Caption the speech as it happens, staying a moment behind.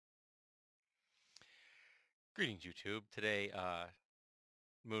Greetings, YouTube. Today,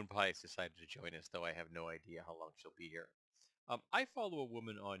 Moon Pie has decided to join us, though I have no idea how long she'll be here. I follow a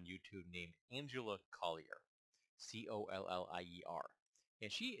woman on YouTube named Angela Collier, Collier,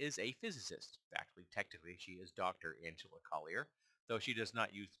 and she is a physicist. Actually, technically, she is Dr. Angela Collier, though she does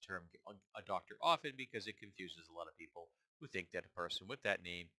not use the term a doctor often because it confuses a lot of people who think that a person with that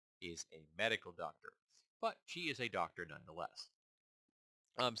name is a medical doctor. But she is a doctor nonetheless,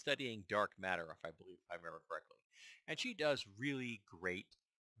 studying dark matter, if I remember correctly. And she does really great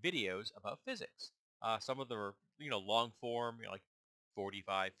videos about physics. Some of them are, long form, like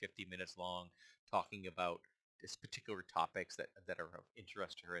 45, 50 minutes long, talking about this particular topics that are of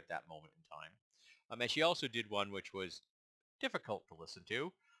interest to her at that moment in time. And she also did one which was difficult to listen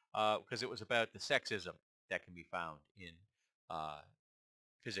to because it was about the sexism that can be found in uh,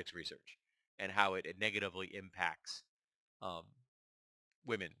 physics research and how it negatively impacts um,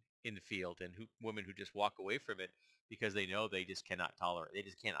 women in the field and women who just walk away from it because they know they just cannot tolerate, they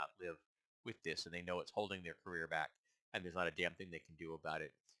just cannot live with this, and they know it's holding their career back, and there's not a damn thing they can do about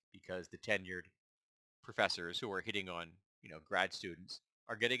it because the tenured professors who are hitting on grad students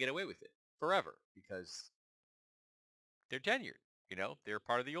are going to get away with it forever because they're tenured. They're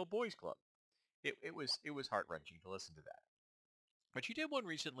part of the old boys club. It was heart wrenching to listen to that. But she did one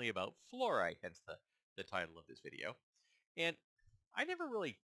recently about fluoride, hence the title of this video. And I never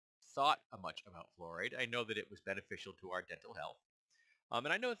really thought much about fluoride. I know that it was beneficial to our dental health. And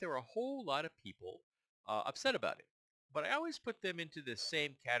I know that there were a whole lot of people upset about it. But I always put them into the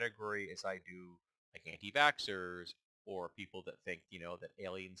same category as I do like anti-vaxxers or people that think, that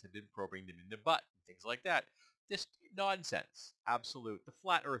aliens have been probing them in the butt and things like that. Just nonsense. Absolute. The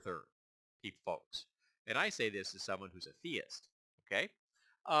flat earther folks. And I say this as someone who's a theist. Okay?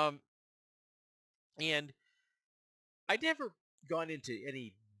 Um, and I never gone into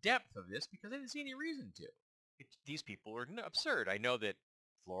any depth of this because I didn't see any reason to. These people are absurd. I know that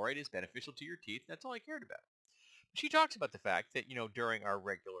fluoride is beneficial to your teeth. That's all I cared about. She talks about the fact that, during our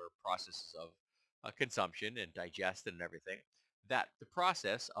regular processes of consumption and digestion and everything, that the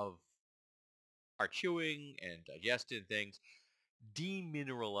process of our chewing and digesting things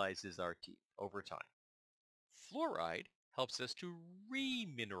demineralizes our teeth over time. Fluoride helps us to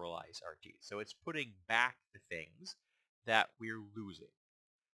remineralize our teeth. So it's putting back the things that we're losing,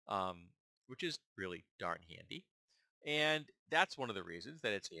 um, which is really darn handy. And that's one of the reasons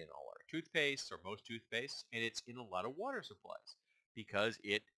that it's in all our toothpastes or most toothpastes, and it's in a lot of water supplies because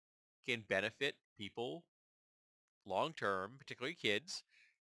it can benefit people long term, particularly kids,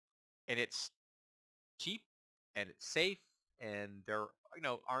 and it's cheap and it's safe and there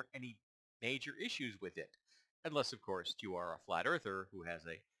aren't any major issues with it, unless of course you are a flat earther who has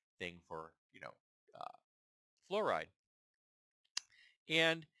a thing for uh, fluoride.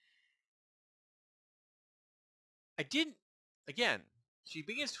 And I didn't. Again, she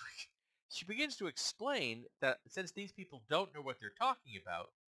begins to she begins to explain that since these people don't know what they're talking about,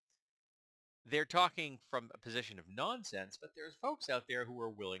 they're talking from a position of nonsense. But there's folks out there who are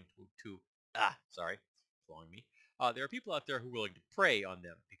willing to flowing me. There are people out there who are willing to prey on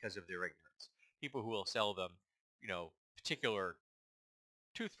them because of their ignorance. People who will sell them, particular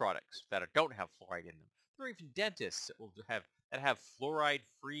tooth products that don't have fluoride in them. There are even dentists that have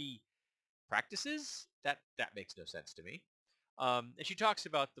fluoride-free practices. That makes no sense to me. And she talks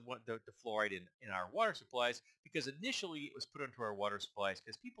about the fluoride in our water supplies because initially it was put into our water supplies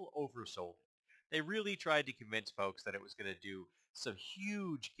because people oversold it. They really tried to convince folks that it was going to do some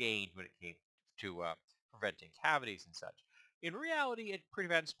huge gain when it came to preventing cavities and such. In reality, it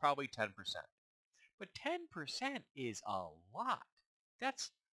prevents probably 10%. But 10% is a lot.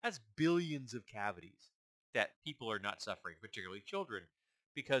 That's that's billions of cavities that people are not suffering, particularly children,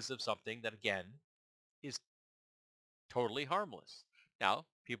 because of something that again is totally harmless. Now,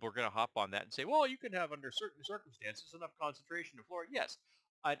 people are going to hop on that and say, well, you can have under certain circumstances enough concentration of fluoride. Yes.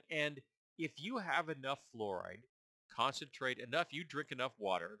 And if you have enough fluoride, concentrate enough, you drink enough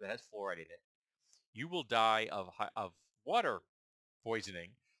water that has fluoride in it, you will die of water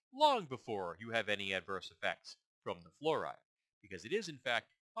poisoning long before you have any adverse effects from the fluoride, because it is in fact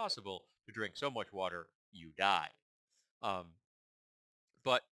possible to drink so much water you die. Um,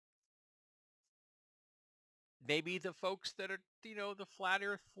 but maybe the folks that are, the flat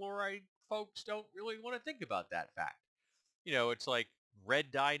earth fluoride folks don't really want to think about that fact. It's like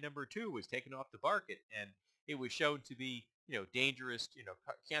red dye number 2 was taken off the market and it was shown to be, dangerous,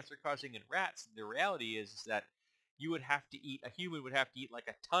 cancer causing in rats. The reality is that a human would have to eat like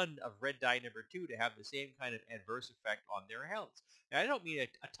a ton of red dye number 2 to have the same kind of adverse effect on their health. Now, I don't mean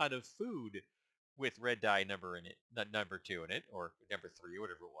a ton of food with red dye number in it, not number 2 in it, or number 3, or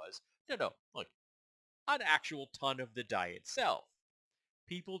whatever it was. No, no. Look, an actual ton of the dye itself.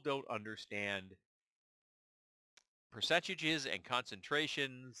 People don't understand percentages and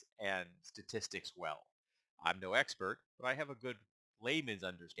concentrations and statistics well. I'm no expert, but I have a good layman's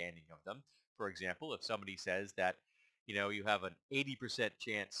understanding of them. For example, if somebody says that, you have an 80%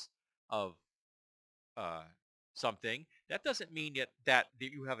 chance of uh, something, that doesn't mean yet that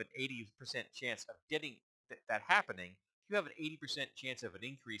you have an 80% chance of getting that happening. You have an 80% chance of an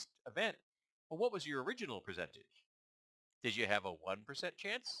increased event. Well, what was your original percentage? Did you have a 1%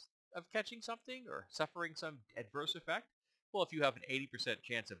 chance of catching something or suffering some adverse effect? Well, if you have an 80%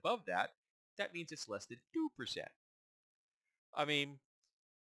 chance above that, that means it's less than 2%. I mean,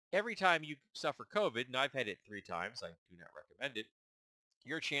 every time you suffer COVID, and I've had it 3 times, I do not recommend it,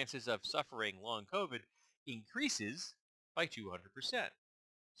 your chances of suffering long COVID increases by 200%.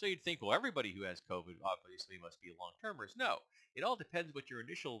 So you'd think, well, everybody who has COVID obviously must be long-termers. No, it all depends what your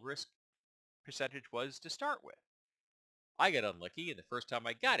initial risk percentage was to start with. I got unlucky, and the first time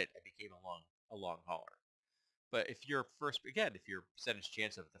I got it, I became a long hauler. But if your percentage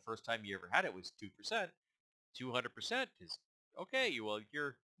chance of the first time you ever had it was 2%, 200% is okay. Well,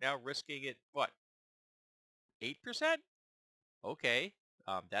 you're now risking it, what, 8%? Okay,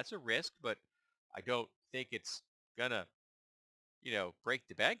 that's a risk, but I don't think it's gonna, break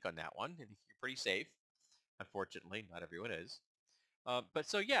the bank on that one. And you're pretty safe. Unfortunately, not everyone is. But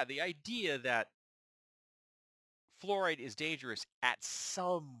so yeah, the idea that fluoride is dangerous at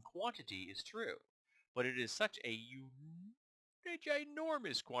some quantity is true, but it is such a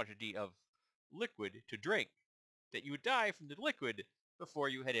ginormous quantity of liquid to drink that you would die from the liquid before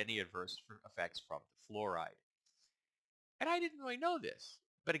you had any adverse effects from the fluoride. And I didn't really know this.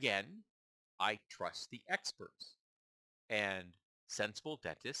 But again, I trust the experts. And sensible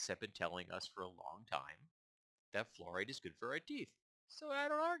dentists have been telling us for a long time that fluoride is good for our teeth. So I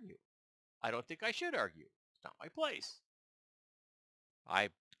don't argue. I don't think I should argue. It's not my place. I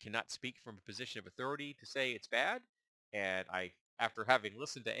cannot speak from a position of authority to say it's bad. And after having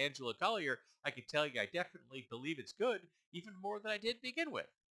listened to Angela Collier, I can tell you I definitely believe it's good, even more than I did to begin with.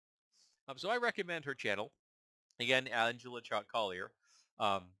 So I recommend her channel. Again, Angela Collier.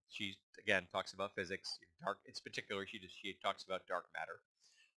 She again talks about physics. In particular, she talks about dark matter.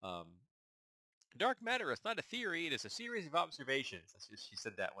 Um, dark matter is not a theory; it is a series of observations. She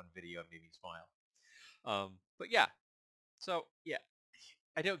said that one video and made me smile. But yeah, so yeah,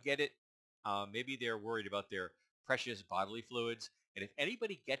 I don't get it. Maybe they're worried about their precious bodily fluids, and if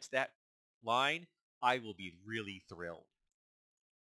anybody gets that line, I will be really thrilled.